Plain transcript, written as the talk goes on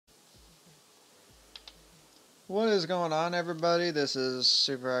What is going on, everybody? This is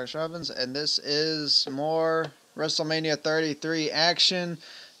Super X Robbins, and this is more WrestleMania 33 action.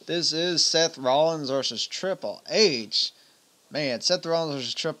 This is Seth Rollins versus Triple H. Man, Seth Rollins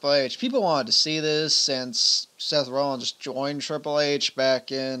versus Triple H. People wanted to see this since Seth Rollins joined Triple H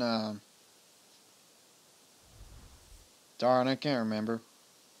back in, darn, I can't remember.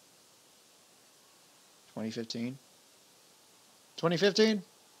 2015? 2015?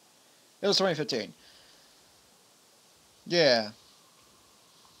 It was 2015. Yeah.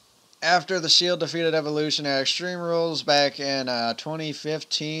 After the Shield defeated Evolution at Extreme Rules back in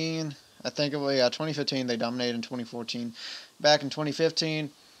 2015, I think it was 2015. They dominated in 2014. Back in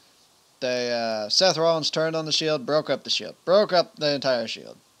 2015, Seth Rollins turned on the Shield, broke up the entire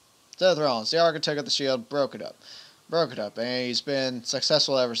Shield. Seth Rollins, the architect of the Shield, broke it up, and he's been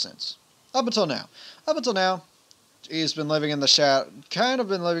successful ever since. Up until now, he's been living in the shadow,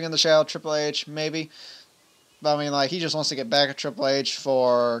 Triple H, maybe. But I mean, like, he just wants to get back at Triple H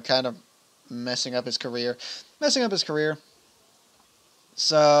for kind of messing up his career.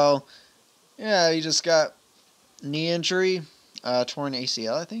 So, yeah, he just got knee injury, torn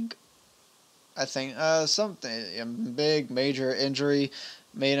ACL, I think. Something, a big, major injury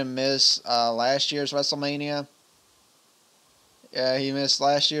made him miss last year's WrestleMania. Yeah, he missed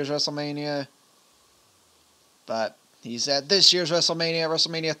last year's WrestleMania. But he's at this year's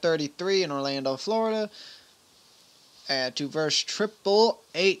WrestleMania 33 in Orlando, Florida. And to verse Triple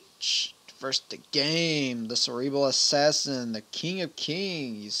H, to verse the Game, the Cerebral Assassin, the King of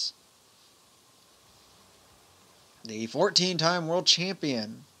Kings, the 14-time World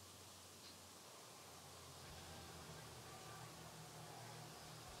Champion.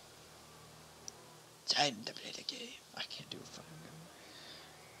 Time to play the game. I can't do a fucking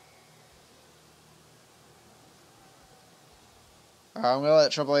game. Alright, I'm going to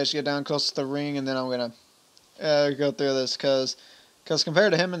let Triple H get down close to the ring, and then I'm going to go through this, because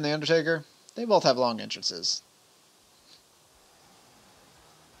compared to him and The Undertaker, they both have long entrances.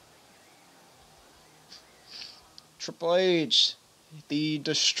 Triple H, the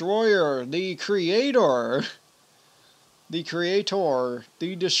Destroyer, the Creator, the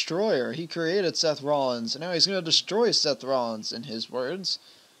Destroyer. He created Seth Rollins, and now he's going to destroy Seth Rollins, in his words.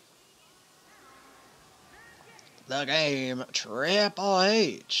 The Game, Triple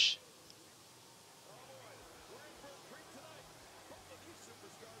H.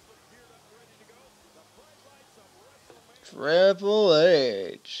 Triple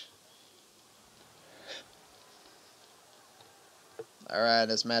H. Alright,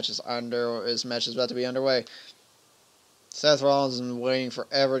 this match is about to be underway. Seth Rollins has been waiting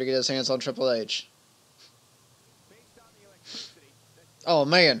forever to get his hands on Triple H. Oh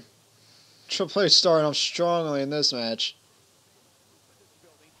man. Triple H starting off strongly in this match.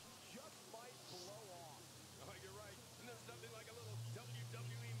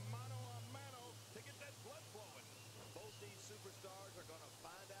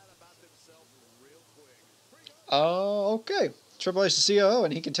 Oh, okay. Triple H is the COO,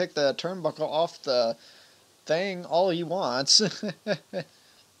 and he can take the turnbuckle off the thing all he wants.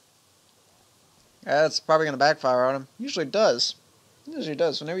 That's probably going to backfire on him. Usually does.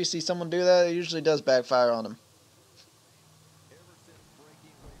 Whenever you see someone do that, it usually does backfire on him.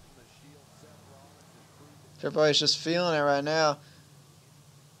 Triple H just feeling it right now.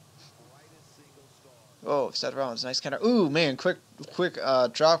 Oh, Seth Rollins, nice counter. Ooh, man, quick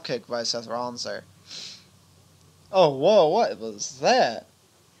drop kick by Seth Rollins there. Oh, whoa, what was that?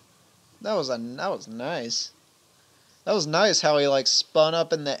 That was nice. That was nice how he, like, spun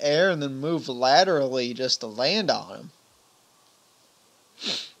up in the air and then moved laterally just to land on him.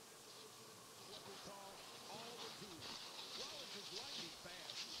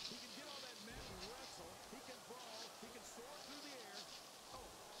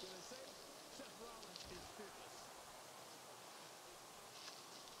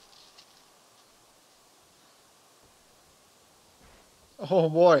 Oh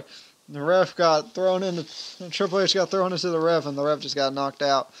boy, the ref got thrown into, Triple H got thrown into the ref, and the ref just got knocked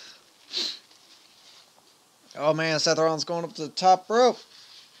out. Oh man, Seth Rollins going up to the top rope.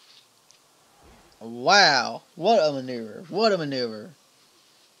 Wow, what a maneuver.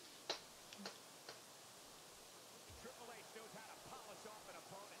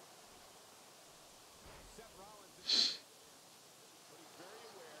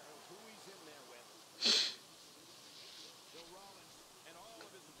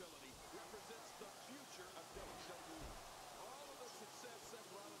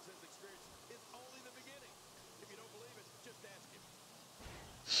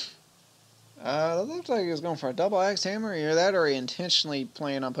 It looks like he was going for a double axe hammer, either that or he intentionally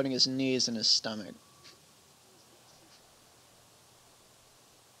planned on putting his knees in his stomach.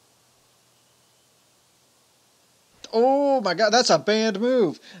 Oh my God, that's a banned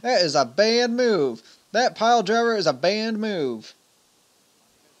move. That is a banned move. That pile driver is a banned move.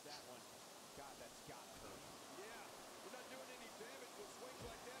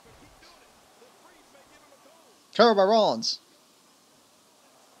 Covered by Rollins.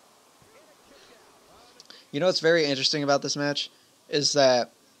 You know what's very interesting about this match is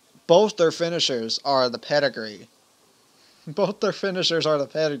that both their finishers are the pedigree. Both their finishers are the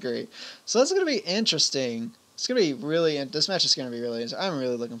pedigree. So that's going to be interesting. It's going to be really... This match is going to be really... I'm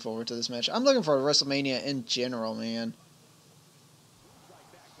really looking forward to this match. I'm looking forward to WrestleMania in general, man.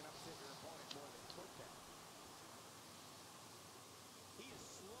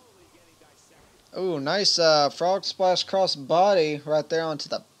 Oh, nice frog splash cross body right there onto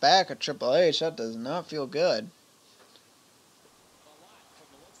the back of Triple H. That does not feel good.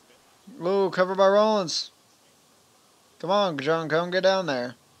 Ooh, covered by Rollins. Come on, John, come get down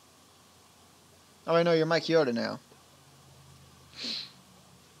there. Oh, I know you're Mike Chioda now.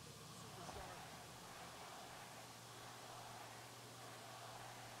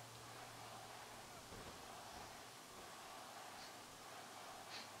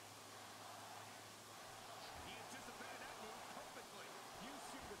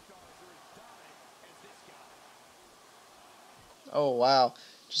 Oh, wow.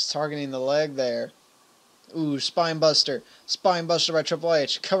 Just targeting the leg there. Ooh, spine buster. Spine buster by Triple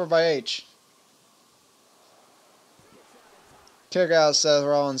H. Covered by H. Kick out Seth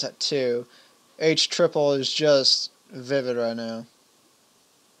Rollins at 2. H triple is just vivid right now.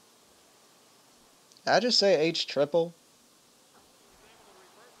 Did I just say H triple?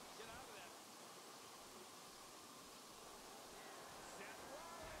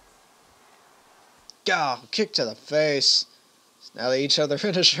 Gah, kick to the face. Now they each other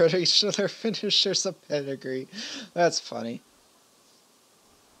finishers a pedigree. That's funny.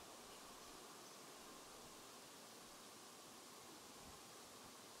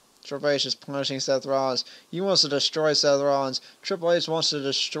 Triple H is punishing Seth Rollins. He wants to destroy Seth Rollins. Triple H wants to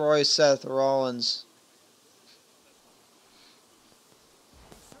destroy Seth Rollins.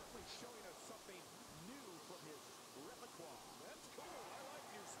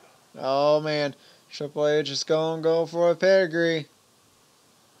 Oh man, Triple H is going to go for a pedigree.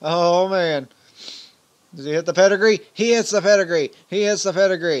 Oh man. Does he hit the pedigree? He hits the pedigree. He hits the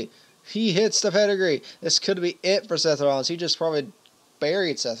pedigree. He hits the pedigree. This could be it for Seth Rollins. He just probably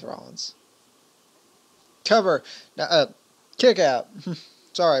buried Seth Rollins. Cover. Kick out.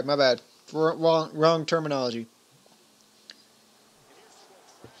 Sorry, my bad. Wrong terminology.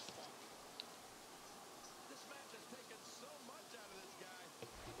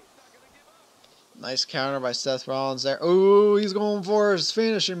 Nice counter by Seth Rollins there. Ooh, he's going for his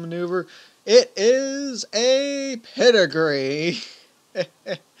finishing maneuver. It is a pedigree.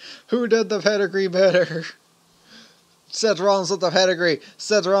 Who did the pedigree better? Seth Rollins with the pedigree.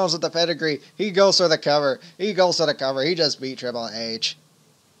 Seth Rollins with the pedigree. He goes for the cover. He goes for the cover. He just beat Triple H.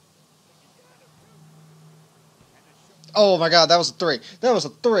 Oh my God, that was a 3. That was a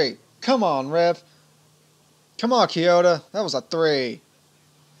 3. Come on, ref. Come on, Chioda. That was a 3.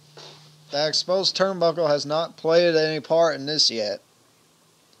 That exposed turnbuckle has not played any part in this yet.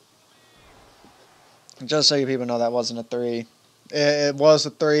 Just so you people know, that wasn't a 3. It was a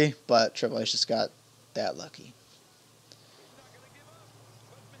 3, but Triple H just got that lucky.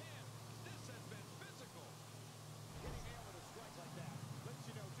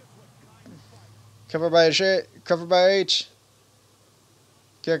 Covered by H.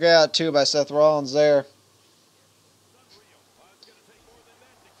 Kick out 2 by Seth Rollins there.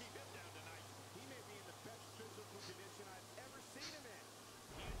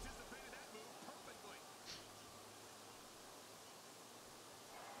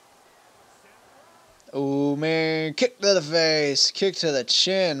 Oh man, kick to the face, kick to the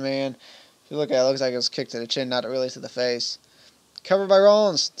chin, man. If you look at it, it looks like it was kick to the chin, not really to the face. Covered by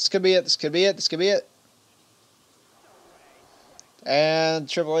Rollins. This could be it. This could be it. This could be it. And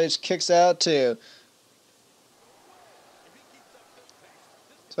Triple H kicks out too.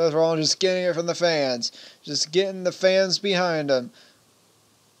 Seth Rollins just getting it from the fans. Just getting the fans behind him.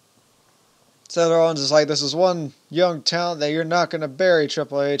 Seth Rollins is like, this is one young talent that you're not going to bury,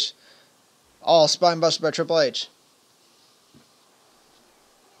 Triple H. All spine busted by Triple H.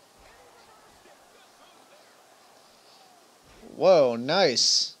 Whoa,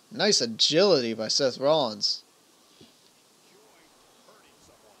 nice. Nice agility by Seth Rollins.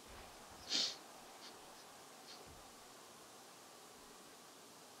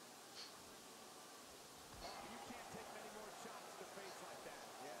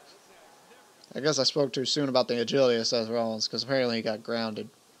 I guess I spoke too soon about the agility of Seth Rollins because apparently he got grounded.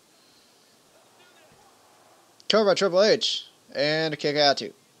 Covered by Triple H. And a kick out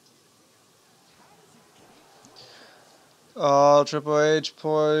too. Oh, Triple H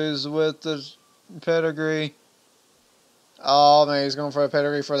poised with the pedigree. Oh, man, he's going for a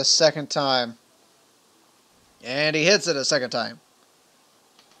pedigree for the second time. And he hits it a second time.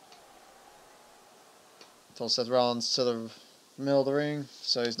 Told Seth Rollins to the middle of the ring,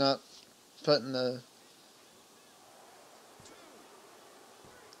 so he's not putting the...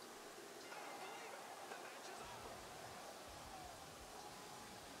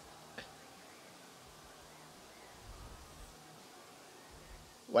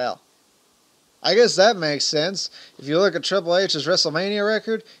 Well, I guess that makes sense. If you look at Triple H's WrestleMania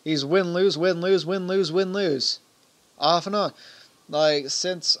record, he's win-lose, win-lose, win-lose, win-lose. Off and on. Like,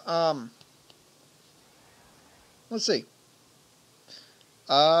 since, let's see.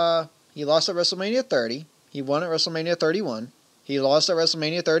 He lost at WrestleMania 30. He won at WrestleMania 31. He lost at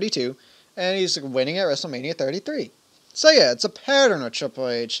WrestleMania 32. And he's winning at WrestleMania 33. So, yeah, it's a pattern of Triple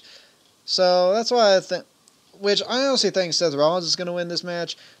H. So, that's why I think... Which, I honestly think Seth Rollins is going to win this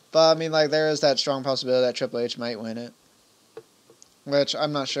match. But, I mean, like, there is that strong possibility that Triple H might win it. Which,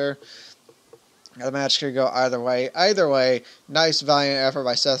 I'm not sure. The match could go either way. Either way, nice, valiant effort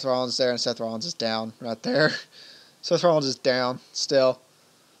by Seth Rollins there. And Seth Rollins is down right there. Seth Rollins is down still.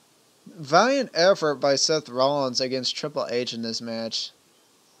 Valiant effort by Seth Rollins against Triple H in this match.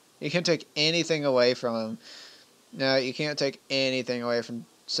 You can't take anything away from him. No, you can't take anything away from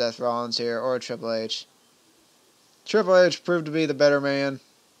Seth Rollins here or Triple H. Triple H proved to be the better man.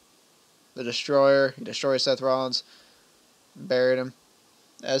 The destroyer. He destroys Seth Rollins. Buried him.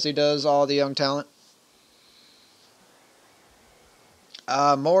 As he does all the young talent.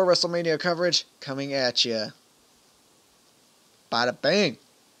 More WrestleMania coverage coming at you. Bada bang.